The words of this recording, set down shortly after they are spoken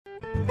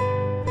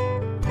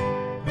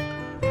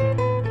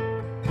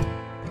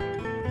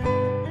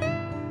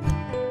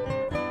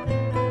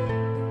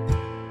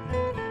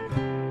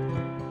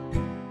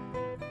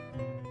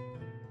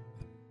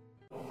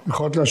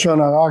הלכות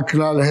לשון הרע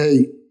כלל ה'.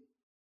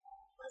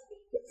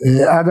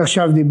 עד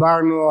עכשיו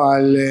דיברנו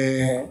על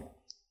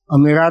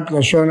אמירת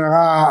לשון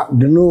הרע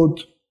גנות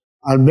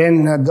על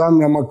בין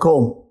אדם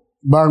למקום,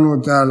 דיברנו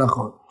את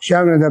ההלכות.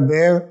 עכשיו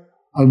נדבר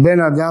על בין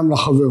אדם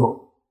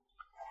לחברו.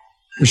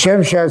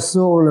 כשם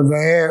שאסור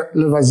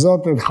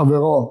לבזות את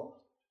חברו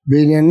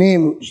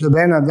בעניינים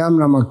שבין אדם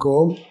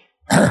למקום,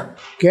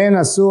 כן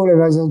אסור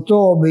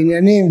לבזותו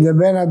בעניינים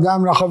שבין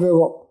אדם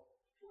לחברו.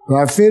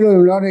 ואפילו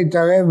אם לא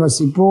נתערב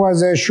בסיפור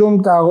הזה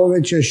שום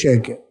תערובת של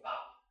שקר.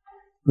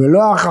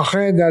 ולא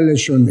אכחד על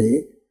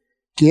לשוני,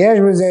 כי יש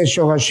בזה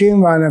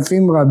שורשים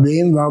וענפים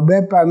רבים, והרבה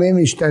פעמים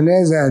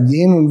משתנה זה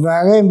הדין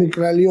ונבררים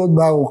בכלליות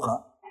בארוחה.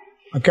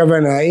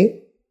 הכוונה היא,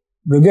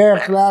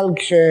 בדרך כלל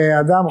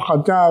כשאדם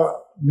חטא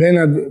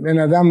בין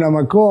אדם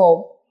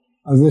למקום,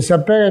 אז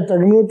לספר את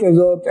הגנות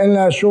הזאת אין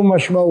לה שום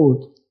משמעות.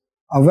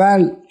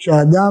 אבל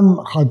כשאדם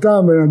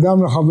חטא בין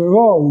אדם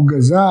לחברו, הוא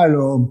גזל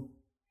או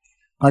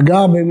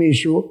פגע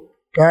במישהו,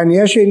 כאן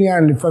יש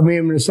עניין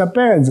לפעמים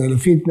לספר את זה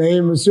לפי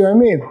תנאים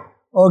מסוימים,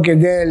 או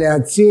כדי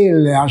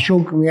להציל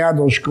השוק מיד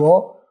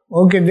עושקו,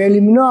 או כדי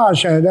למנוע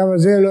שהאדם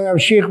הזה לא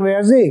ימשיך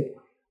ויזיק.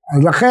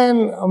 אז לכן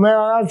אומר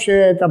הרב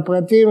שאת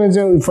הפרטים את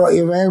זה הוא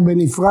יבאר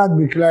בנפרד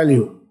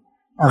בכלליות.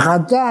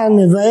 החתן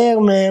נבאר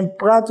מהם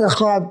פרט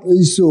אחד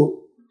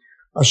איסור,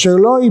 אשר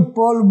לא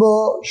ייפול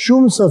בו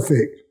שום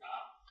ספק,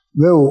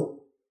 והוא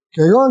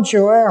כגון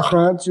שרואה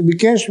אחד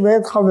שביקש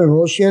בעת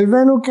חברו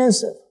שילבנו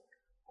כסף,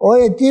 או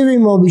יטיב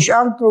עמו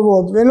בשאר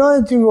טובות ולא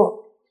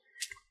יטיבו,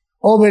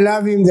 או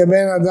בלאווים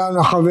דבין אדם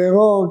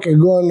לחברו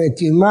כגון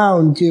נתימה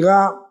או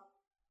נטירה,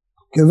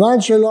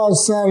 כיוון שלא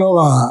עשה לא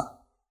רעה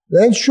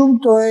ואין שום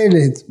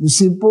תועלת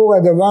בסיפור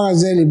הדבר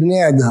הזה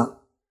לבני אדם,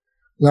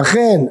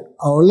 לכן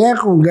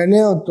ההולך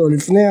ומגנה אותו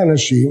לפני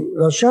אנשים,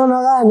 לשון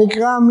הרע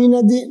נקרא מן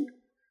הדין.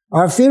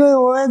 אפילו אם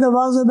רואה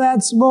דבר זה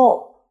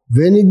בעצמו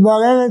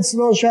ונתברר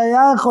אצלו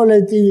שהיה יכול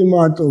להיטיב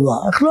עמו הטובה,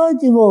 איך לא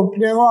יטיבו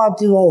פני רוע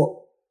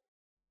טיבו.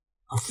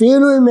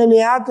 אפילו אם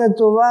מניעת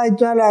הטובה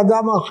הייתה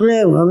לאדם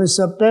אחר,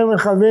 המספר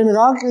מכוון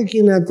רק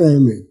לקנאת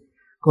האמת.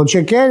 כל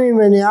שכן אם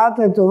מניעת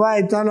הטובה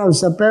הייתה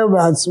למספר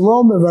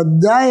בעצמו,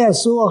 בוודאי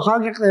אסור אחר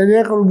כך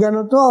ללך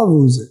ולגנותו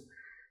עבור זה.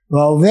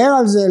 והעובר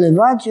על זה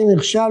לבד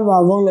שנכשל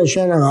בעוון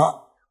לשון הרע,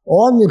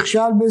 עוד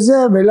נכשל בזה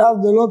בלאו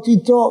דלא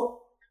תיתו.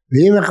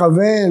 ואם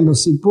מכוון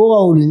בסיפור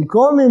ההוא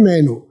לנקום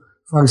ממנו,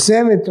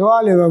 פרסם את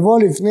רוע לבבו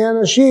לפני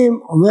אנשים,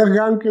 אומר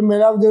גם כן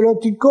בלאו דלא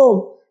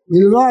תיקום,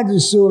 מלבד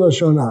איסור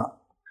לשון הרע.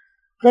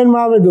 לכן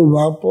מה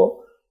מדובר פה?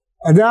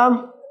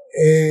 אדם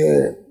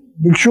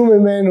ביקשו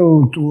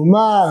ממנו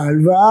תרומה,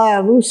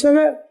 הלוואה, והוא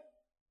סרב.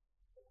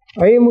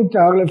 האם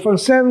מותר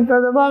לפרסם את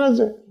הדבר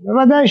הזה?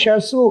 בוודאי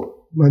שאסור.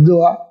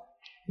 מדוע?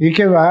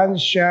 מכיוון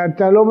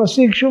שאתה לא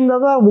משיג שום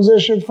דבר בזה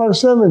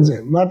שתפרסם את זה.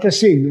 מה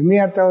תשיג?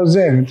 למי אתה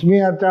עוזר? את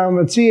מי אתה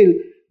מציל?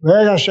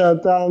 ברגע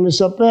שאתה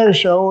מספר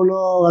שהוא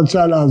לא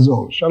רצה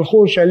לעזור.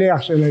 שלחו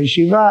שליח של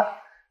הישיבה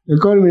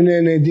לכל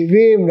מיני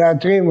נדיבים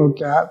להתרים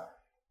אותה,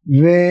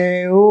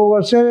 והוא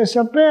רוצה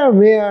לספר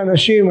מי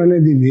האנשים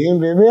הנדיבים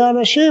ומי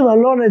האנשים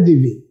הלא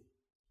נדיבים.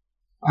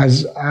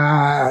 אז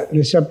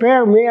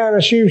לספר מי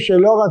האנשים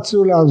שלא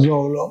רצו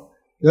לעזור לו,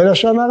 זה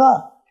לשון הרע.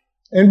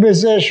 אין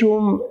בזה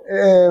שום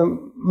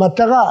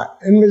מטרה,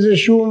 אין בזה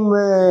שום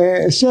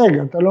הישג.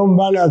 אתה לא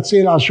בא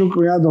להציל השוק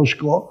מיד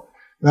עושקו,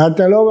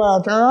 ואתה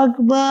רק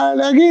בא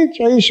להגיד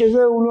שהאיש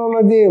הזה הוא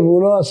לא נדיב,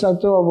 הוא לא עשה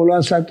טוב, הוא לא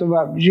עשה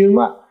טובה. בשביל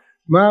מה?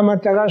 מה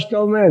המטרה שאתה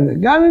אומר?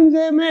 גם אם זה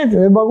אמת,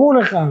 זה ברור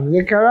לך, זה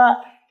קרה,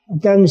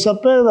 אתה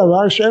מספר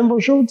דבר שאין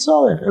בו שום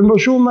צורך, אין בו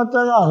שום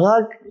מטרה,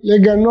 רק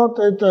לגנות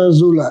את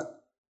הזולת.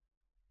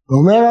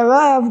 אומר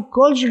הרב,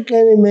 כל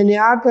שכן עם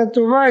מניעת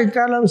הטובה הייתה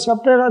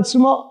למספר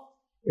עצמו.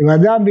 אם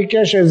אדם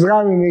ביקש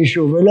עזרה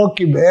ממישהו ולא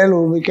קיבל,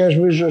 הוא ביקש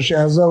מישהו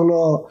שיעזור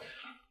לו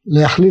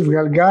להחליף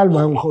גלגל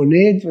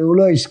במכונית, והוא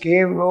לא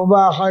הסכים, והוא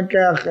בא אחר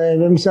כך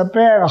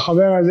ומספר,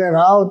 החבר הזה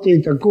ראה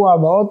אותי תקוע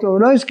באוטו, הוא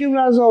לא הסכים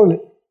לעזור לי.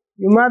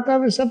 ומה אתה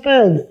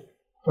מספר את זה?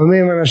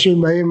 לפעמים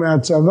אנשים באים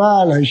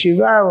מהצבא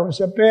לישיבה, הוא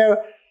מספר,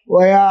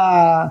 הוא היה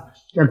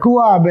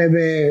תקוע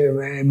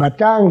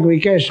בטנק,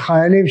 ביקש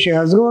חיילים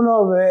שיעזרו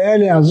לו,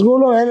 ואלה יעזרו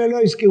לו, אלה לא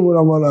הסכימו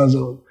לו מה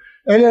לעזור.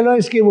 אלה לא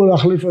הסכימו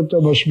להחליף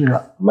אותו בשמירה.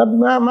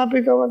 מה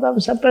פתאום אתה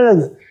מספר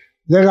את זה?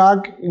 זה רק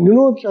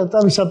גנות שאתה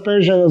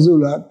מספר של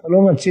הזולת, אתה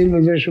לא מציל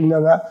בזה שום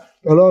דבר,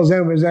 אתה לא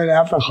עוזר בזה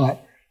לאף אחד.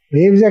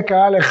 ואם זה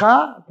קרה לך,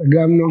 אתה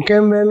גם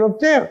נוקם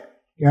ונותר.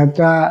 כי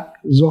אתה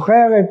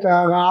זוכר את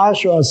הרעה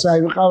שהוא עשה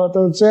עמך ואתה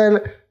רוצה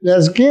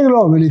להזכיר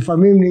לו,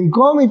 ולפעמים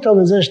לנקום איתו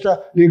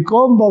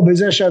לנקום בו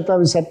בזה שאתה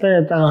מספר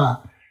את הרעה.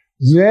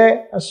 זה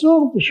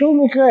אסור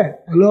בשום מקרה,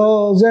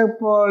 לא עוזר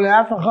פה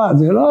לאף אחד.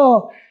 זה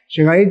לא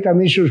שראית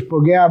מישהו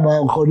שפוגע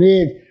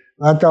במכונית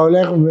ואתה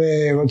הולך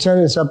ורוצה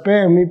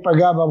לספר מי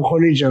פגע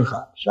במכונית שלך.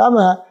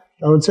 שמה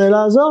אתה רוצה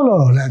לעזור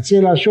לו,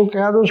 להציל השוק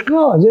ליד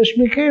עושקו. אז יש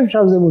מקרים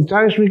שם זה מותר,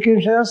 יש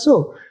מקרים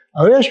שאסור,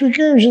 אבל יש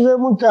מקרים שזה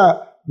מותר.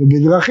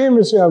 ובדרכים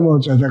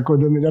מסוימות שאתה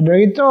קודם מדבר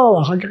איתו,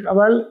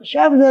 אבל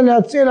שם זה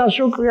להציל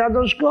השוק ליד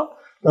עושקו.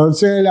 אתה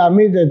רוצה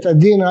להעמיד את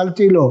הדין על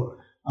תילו,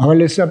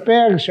 אבל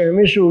לספר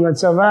כשמישהו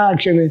בצבא,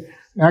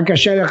 היה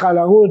קשה לך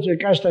לרוץ,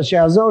 ביקשת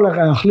שיעזור לך,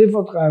 יחליף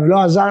אותך ולא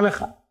עזר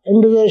לך,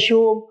 אין בזה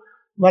שום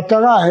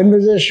מטרה, אין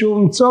בזה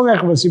שום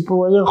צורך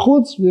בסיפור הזה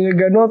חוץ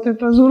מלגנות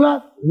את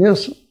הזולת, זה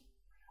אסור.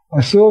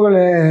 אסור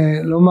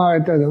לומר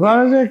את הדבר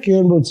הזה כי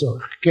אין בו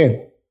צורך. כן.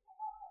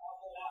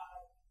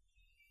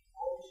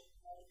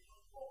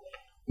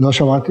 לא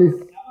שמעתי?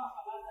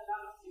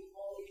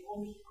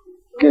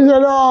 כי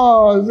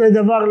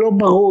זה דבר לא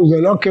ברור,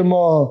 זה לא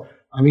כמו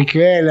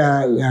המקרה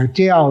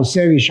להרתיע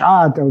עושה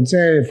רשעה, אתה רוצה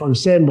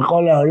לפרסם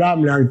בכל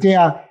העולם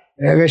להרתיע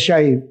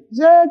רשעים.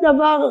 זה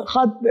דבר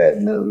אחד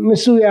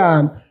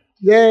מסוים,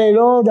 זה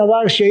לא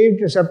דבר שאם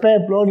תספר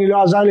פלוני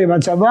לא עזר לי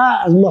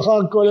בצבא, אז מחר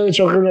כל אלה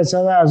שהולכים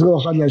לצבא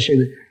יעזרו אחד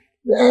לשני.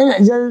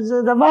 זה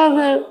דבר...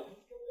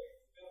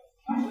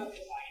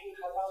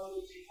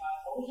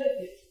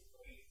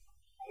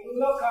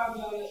 לא קם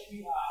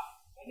לשמירה,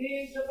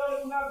 אני אספר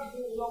לכולם,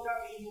 הוא לא קם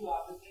לשמירה,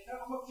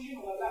 וככה מקשיבים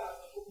על הלחץ,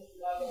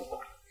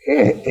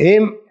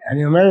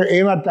 אני אומר,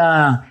 אם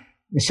אתה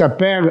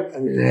מספר,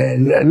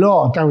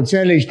 לא, אתה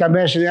רוצה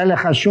להשתמש, אין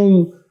לך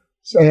שום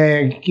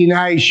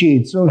קנאה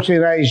אישית, שום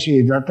שנאה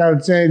אישית, ואתה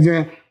רוצה את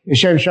זה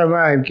לשם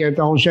שמיים, כי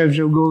אתה חושב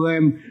שהוא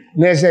גורם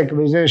נזק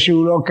בזה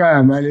שהוא לא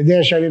קם, על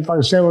ידי שאני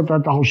מפרסם אותו,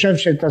 אתה חושב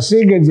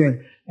שתשיג את זה,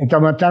 את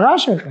המטרה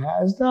שלך,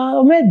 אז אתה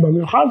עומד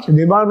במיוחד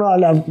שדיברנו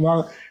עליו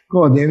כבר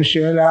קודם,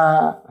 של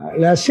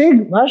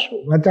להשיג משהו,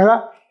 מטרה.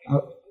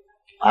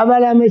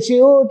 אבל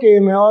המציאות היא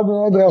מאוד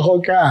מאוד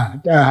רחוקה.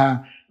 אתה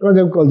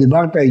קודם כל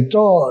דיברת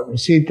איתו,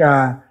 ניסית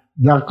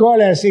דרכו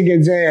להשיג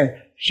את זה,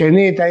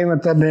 שנית, האם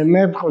אתה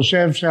באמת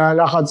חושב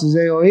שהלחץ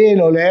הזה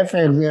יועיל, או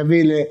להפך, זה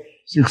יביא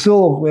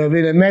לסכסוך,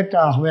 ויביא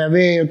למתח,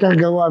 ויביא יותר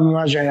גרוע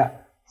ממה שהיה.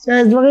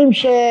 זה דברים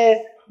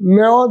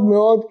שמאוד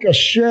מאוד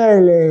קשה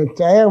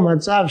לתאר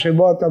מצב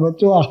שבו אתה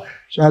בטוח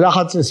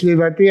שהלחץ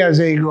הסביבתי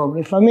הזה יגרום.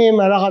 לפעמים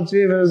הלחץ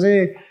הסביבתי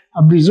הזה,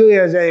 הביזוי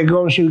הזה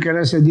יגרום שהוא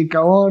ייכנס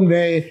לדיכאון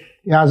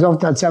ויעזוב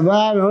את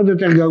הצבא, ועוד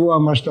יותר גרוע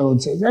מה שאתה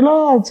רוצה. זה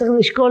לא, צריך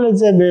לשקול את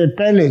זה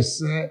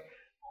בפלס.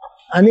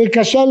 אני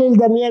קשה לי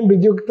לדמיין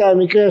בדיוק את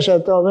המקרה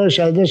שאתה אומר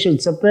שהעדה של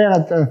תספר,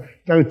 אתה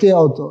תרתיע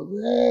אותו.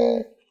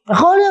 זה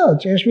יכול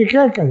להיות שיש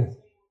מקרה כזה.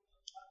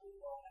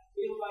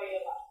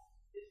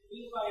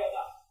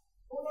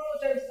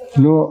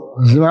 נו,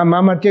 אז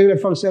מה מתיר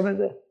לפרסם את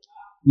זה?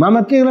 מה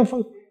מתיר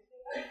לפרסם?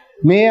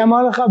 מי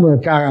אמר לך?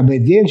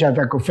 בדין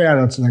שאתה כופה על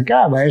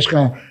הצדקה,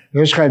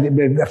 יש לך,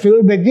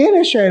 אפילו בדין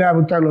יש שאלה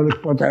מותר לא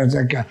לכפות על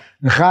הצדקה.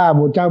 לך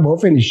מותר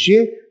באופן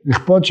אישי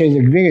לכפות שאיזה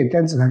גביר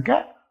ייתן צדקה?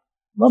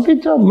 מה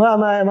פתאום?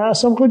 מה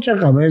הסמכות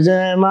שלך?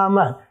 באיזה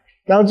מעמד?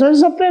 אתה רוצה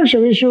לספר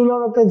שמישהו לא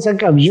נותן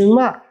צדקה, בשביל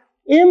מה?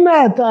 אם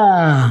אתה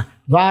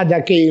ועד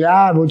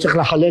הקהילה והוא צריך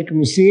לחלק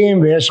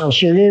מיסים ויש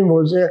עשירים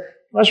והוא זה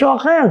משהו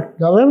אחר,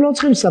 דברים לא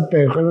צריכים לספר,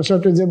 יכולים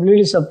לעשות את זה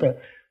בלי לספר.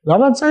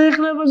 למה צריך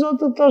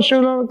לבזות אותו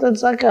שהוא לא נותן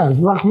צדקה? אז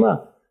מה?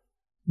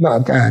 מה,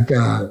 אתה...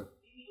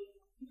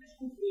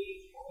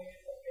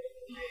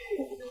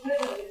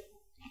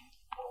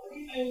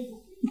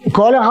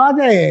 כל אחד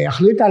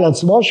יחליט על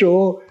עצמו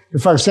שהוא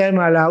יפרסם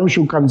על ההוא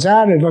שהוא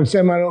קמצן,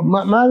 יפרסם על...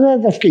 מה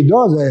זה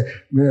תפקידו? זה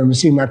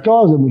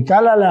משימתו? זה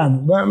מוטל עליו?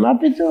 מה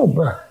פתאום?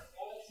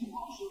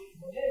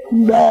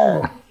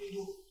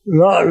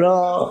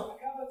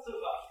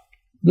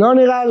 לא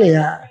נראה לי.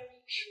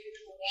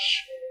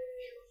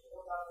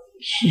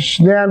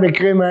 שני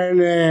המקרים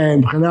האלה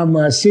מבחינה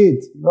מעשית,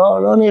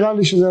 לא נראה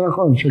לי שזה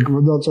נכון,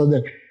 שכבודו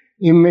צודק.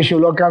 אם מישהו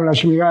לא קם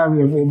לשמירה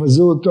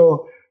ובזו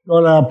אותו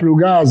לא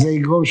לפלוגה, זה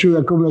יגרום שהוא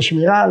יקום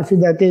לשמירה, לפי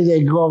דעתי זה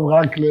יגרום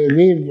רק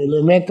לריב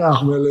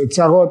ולמתח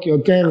ולצרות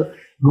יותר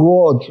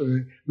גרועות.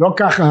 לא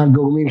ככה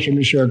גורמים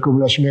שמישהו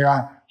יקום לשמירה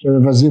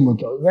שמבזים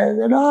אותו.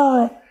 זה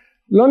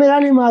לא נראה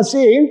לי מעשי.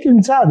 אם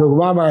תמצא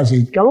דוגמה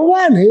מעשית,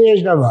 כמובן אם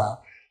יש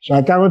דבר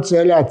שאתה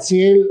רוצה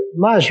להציל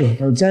משהו,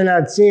 אתה רוצה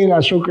להציל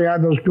השוק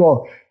יד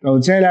עושקו, אתה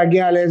רוצה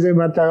להגיע לאיזה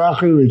מטרה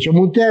חיובית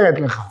שמותרת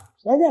לך,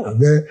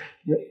 בסדר?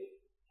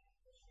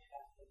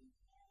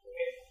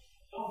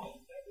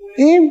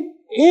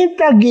 אם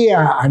תגיע,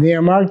 אני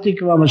אמרתי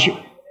כבר משהו,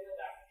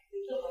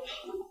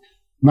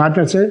 מה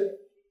אתה צריך?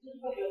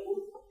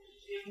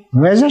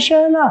 ואיזה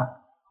שאלה?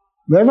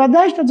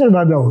 בוודאי שאתה צריך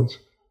ודאות.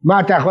 מה,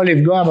 אתה יכול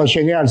לפגוע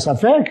בשני על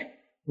ספק?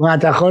 מה,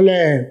 אתה יכול...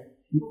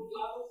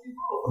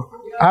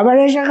 אבל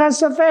יש לך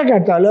ספק,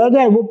 אתה לא יודע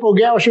אם הוא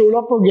פוגע או שהוא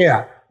לא פוגע.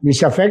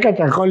 מספק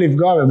אתה יכול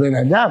לפגוע בבן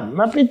אדם?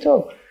 מה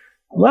פתאום?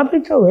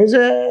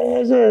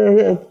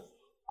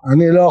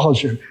 אני לא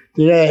חושב.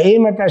 תראה,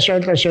 אם אתה שואל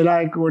את השאלה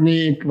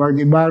העקרונית, כבר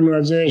דיברנו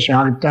על זה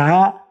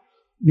שהרתעה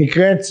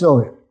נקראת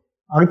צורך.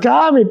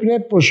 הרתעה מפני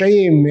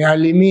פושעים,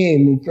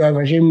 אלימים,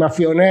 אנשים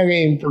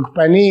מאפיונרים,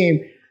 תוקפנים,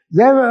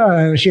 זה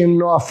אנשים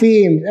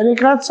נואפים, זה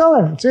נקרא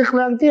צורך. צריך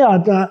להרתיע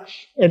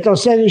את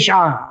עושה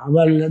רשעה.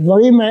 אבל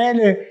הדברים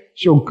האלה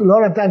שהוא לא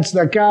נתן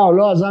צדקה או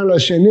לא עזר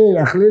לשני,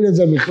 להכליל את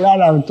זה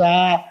בכלל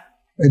הרתעה,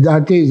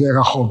 לדעתי זה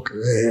רחוק.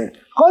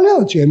 יכול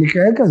להיות שיהיה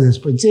מקרה כזה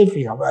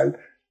ספציפי, אבל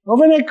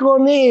באופן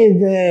עקרוני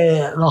זה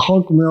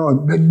רחוק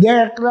מאוד.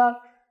 בדרך כלל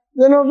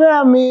זה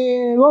נובע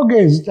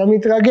מרוגז, אתה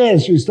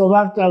מתרגז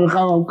שהסתובבת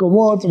בכמה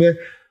מקומות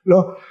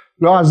ולא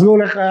לא עזרו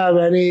לך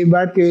ואני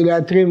באתי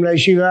להתרים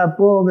לישיבה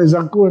פה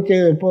וזרקו אותי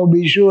ופה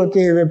ביישו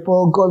אותי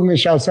ופה כל מי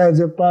שעשה את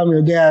זה פעם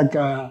יודע את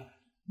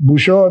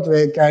הבושות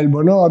ואת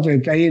העלבונות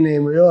ואת האי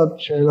נעימויות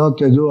שלא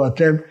תדעו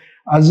אתם.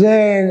 אז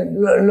זה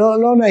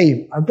לא נעים.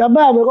 אתה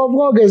בא ברוב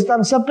רוגז, אתה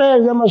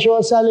מספר, זה מה שהוא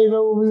עשה לי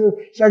והוא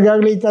סגר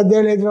לי את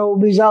הדלת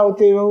והוא ביזה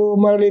אותי והוא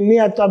אומר לי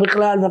מי אתה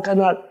בכלל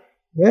וכנ"ל.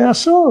 זה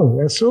אסור,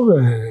 זה אסור.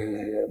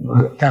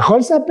 אתה יכול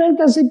לספר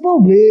את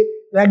הסיפור בלי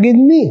להגיד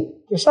מי.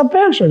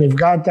 תספר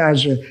שנפגעת,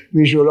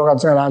 שמישהו לא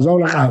רצה לעזור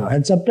לך, אבל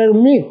תספר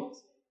מי.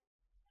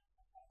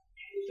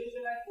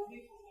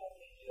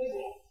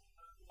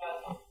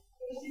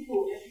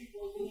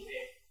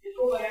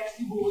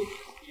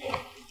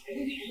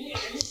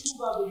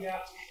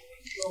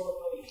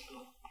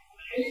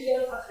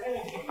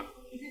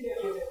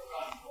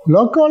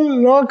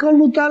 לא הכל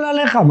מוטל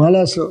עליך, מה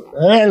לעשות?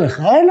 אין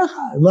לך.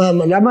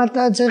 למה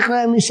אתה צריך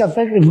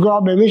מספק לפגוע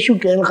במישהו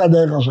כי אין לך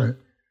דרך אחרת?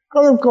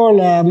 קודם כל,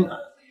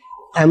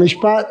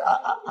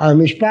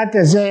 המשפט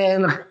הזה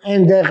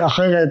אין דרך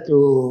אחרת,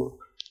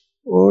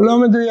 הוא לא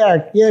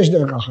מדויק, יש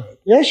דרך אחרת.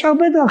 יש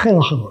הרבה דרכים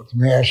אחרות,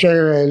 מאשר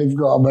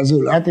לפגוע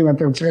בזולת אם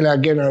אתה צריך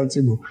להגן על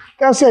הציבור.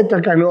 תעשה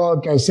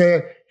תקנות, תעשה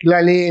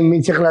כללים,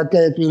 מי צריך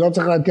לתת, מי לא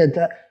צריך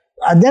לתת.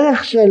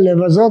 הדרך של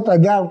לבזות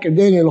אדם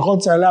כדי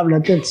ללחוץ עליו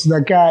לתת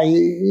צדקה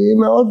היא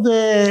מאוד...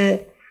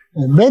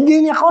 בית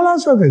דין יכול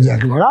לעשות את זה,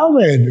 הגמרא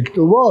אומרת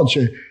בכתובות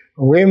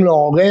שאומרים לו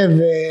עורב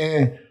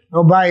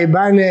לא בא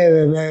יבנה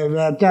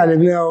ואתה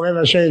לבני העורב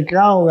אשר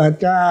יקראו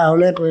ואתה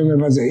הולך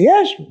ומבזה.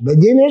 יש, בית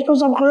דין יש לו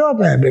סמכויות,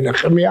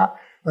 בנחמיה,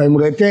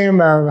 האמרתם,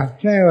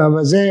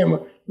 המבזם,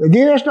 בית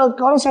דין יש לו את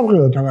כל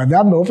הסמכויות, אבל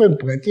אדם באופן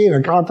פרטי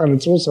לקח אותה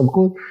לעצמו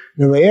סמכות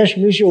ויש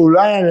מישהו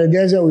אולי על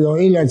ידי זה הוא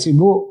יועיל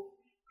לציבור,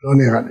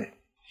 לא נראה לי.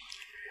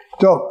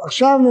 טוב,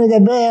 עכשיו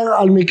נדבר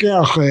על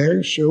מקרה אחר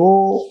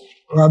שהוא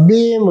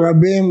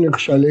רבים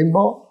נכשלים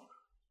בו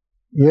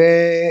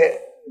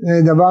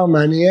וזה דבר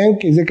מעניין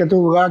כי זה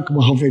כתוב רק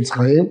בחפץ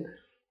חיים,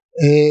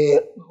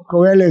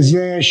 קורא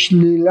לזה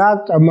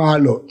שלילת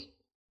המעלות.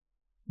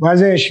 מה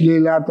זה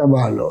שלילת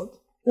המעלות?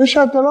 זה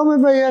שאתה לא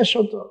מבייש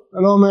אותו, אתה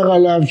לא אומר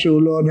עליו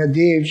שהוא לא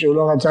נדיב, שהוא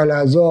לא רצה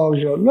לעזור,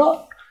 לא,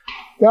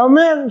 אתה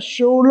אומר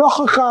שהוא לא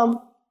חכם,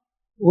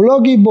 הוא לא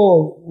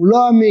גיבור, הוא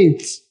לא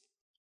אמיץ.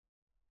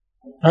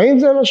 האם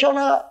זה לשון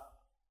הרע?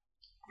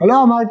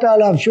 לא אמרת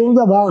עליו שום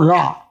דבר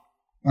רע,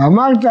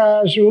 אמרת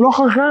שהוא לא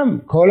חכם.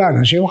 כל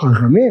האנשים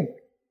חכמים?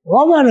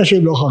 רוב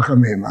האנשים לא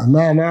חכמים, אז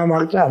מה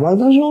אמרת? אמרת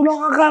שהוא לא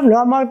חכם,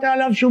 לא אמרת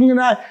עליו שום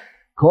גנאי.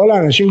 כל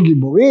האנשים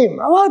גיבורים?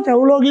 אמרת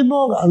הוא לא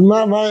גיבור, אז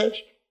מה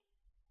יש?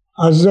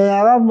 אז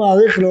הרב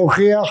מעריך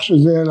להוכיח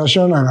שזה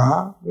לשון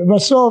הרע,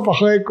 ובסוף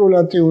אחרי כל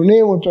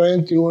הטיעונים הוא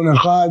טוען טיעון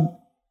אחד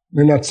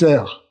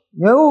מנצח,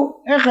 והוא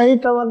איך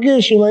היית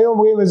מרגיש אם היו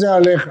אומרים את זה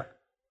עליך?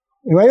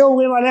 אם היו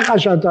אומרים עליך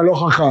שאתה לא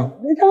חכם,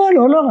 היית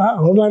אומר לא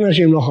רע, רוב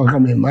האנשים לא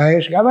חכמים, מה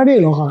יש? גם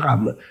אני לא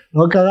חכם,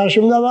 לא קרה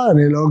שום דבר,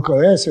 אני לא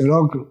כועס, לא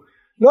כלום.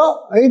 לא,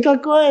 היית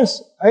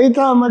כועס, היית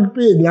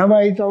מקפיד, למה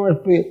היית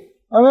מקפיד?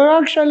 אבל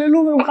רק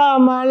שללו ממך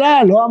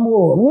המעלה, לא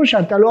אמרו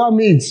שאתה לא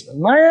אמיץ,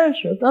 מה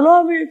יש? אתה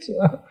לא אמיץ,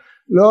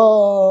 לא,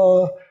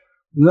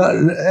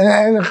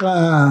 אין לך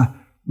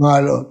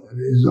מעלות.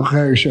 אני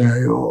זוכר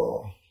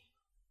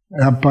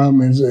היה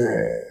פעם איזה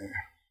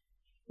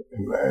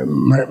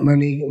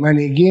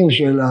מנהיגים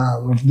של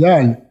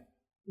המפד"ל,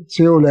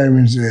 הציעו להם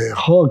איזה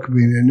חוק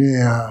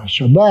בענייני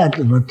השבת,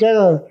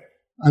 לוותר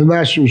על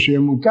משהו שיהיה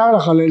מותר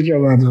לחלל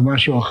שבת,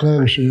 ומשהו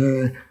אחר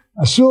שיהיה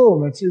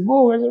אסור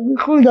בציבור, אז הם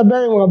יכולו לדבר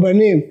עם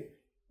רבנים.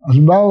 אז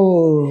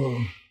באו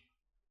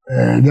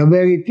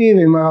לדבר איתי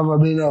ועם הרב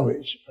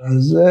רבינוביץ'.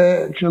 אז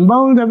כשהם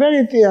באו לדבר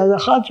איתי, אז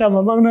אחד שם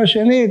אמרנו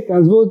השני,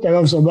 תעזבו את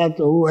הרב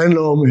סבתו, הוא אין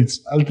לו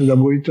אומץ, אל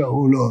תדברו איתו,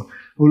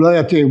 הוא לא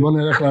יתיר, בואו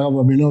נלך לרב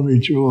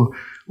רבינוביץ',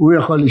 הוא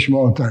יכול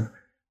לשמוע אותנו.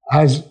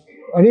 אז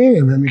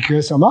אני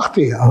במקרה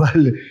שמחתי,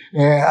 אבל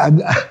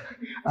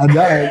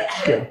עדיין,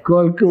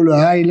 כל כולו,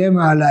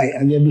 למה עליי,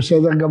 אני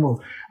בסדר גמור,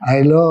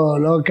 אני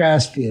לא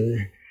כעסתי,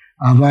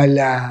 אבל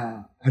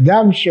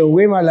האדם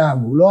שאומרים עליו,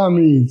 הוא לא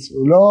אמיץ,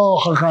 הוא לא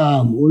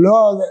חכם,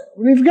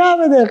 הוא נפגע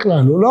בדרך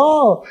כלל,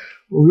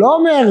 הוא לא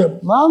אומר,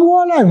 מה אמרו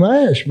עליי,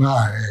 מה יש, מה,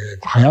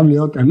 אתה חייב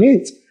להיות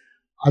אמיץ?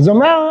 אז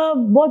אומר,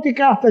 בוא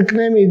תיקח את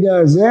הקנה מידה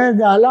הזה,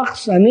 דהלך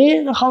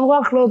שני,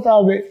 לחברך לא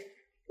תעבה.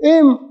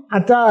 אם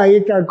אתה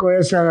היית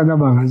כועס על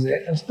הדבר הזה,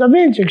 אז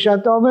תבין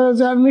שכשאתה אומר את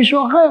זה על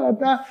מישהו אחר,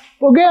 אתה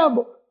פוגע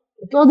בו.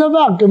 אותו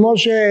דבר, כמו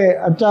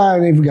שאתה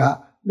נפגע,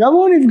 גם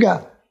הוא נפגע.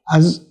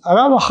 אז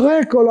הרב אחרי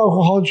כל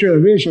ההוכחות שהוא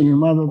הביא,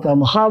 שנלמד אותה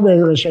מחר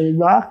בעזרת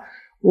שנדבר,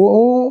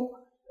 הוא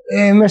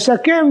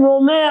מסכם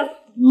ואומר,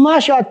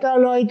 מה שאתה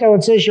לא היית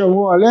רוצה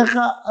שאומרו עליך,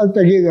 אל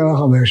תגיד על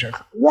החבר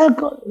שלך. זה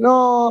הכל,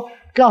 לא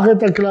קח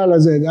את הכלל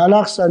הזה,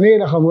 דהלך שני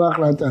לחברך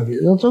לא תעביר.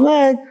 זאת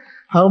אומרת,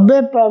 הרבה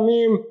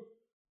פעמים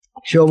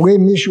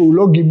כשאומרים מישהו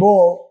לא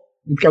גיבור,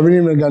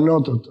 מתכוונים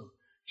לגנות אותו.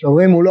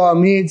 כשאומרים הוא לא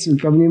אמיץ,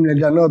 מתכוונים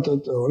לגנות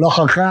אותו. הוא לא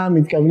חכם,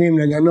 מתכוונים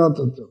לגנות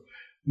אותו.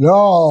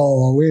 לא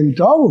אומרים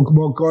טוב, הוא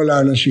כמו כל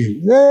האנשים.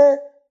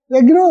 זה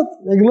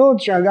גנות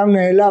שאדם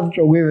נעלב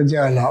כשאומרים את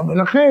זה עליו,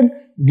 ולכן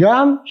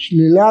גם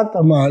שלילת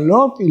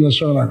המעלות היא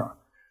לשון הרע.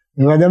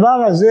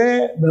 ובדבר הזה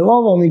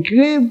ברוב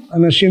המקרים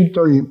אנשים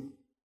טועים.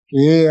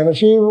 כי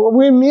אנשים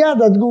אומרים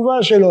מיד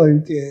התגובה שלו, אם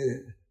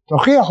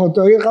תוכיח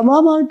אותו, יגיד לך מה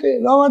אמרתי?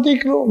 לא אמרתי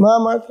כלום, מה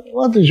אמרתי?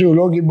 אמרתי שהוא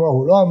לא גיבור,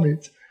 הוא לא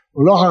אמיץ,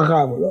 הוא לא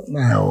חכם, הוא לא...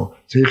 מה, הוא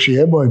צריך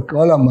שיהיה בו את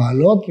כל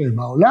המעלות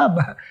בעולם?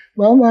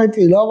 מה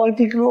אמרתי? לא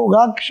אמרתי כלום,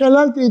 רק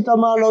שללתי את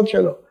המעלות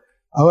שלו.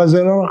 אבל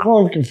זה לא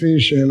נכון כפי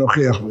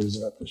שנוכיח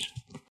בעזרת השם.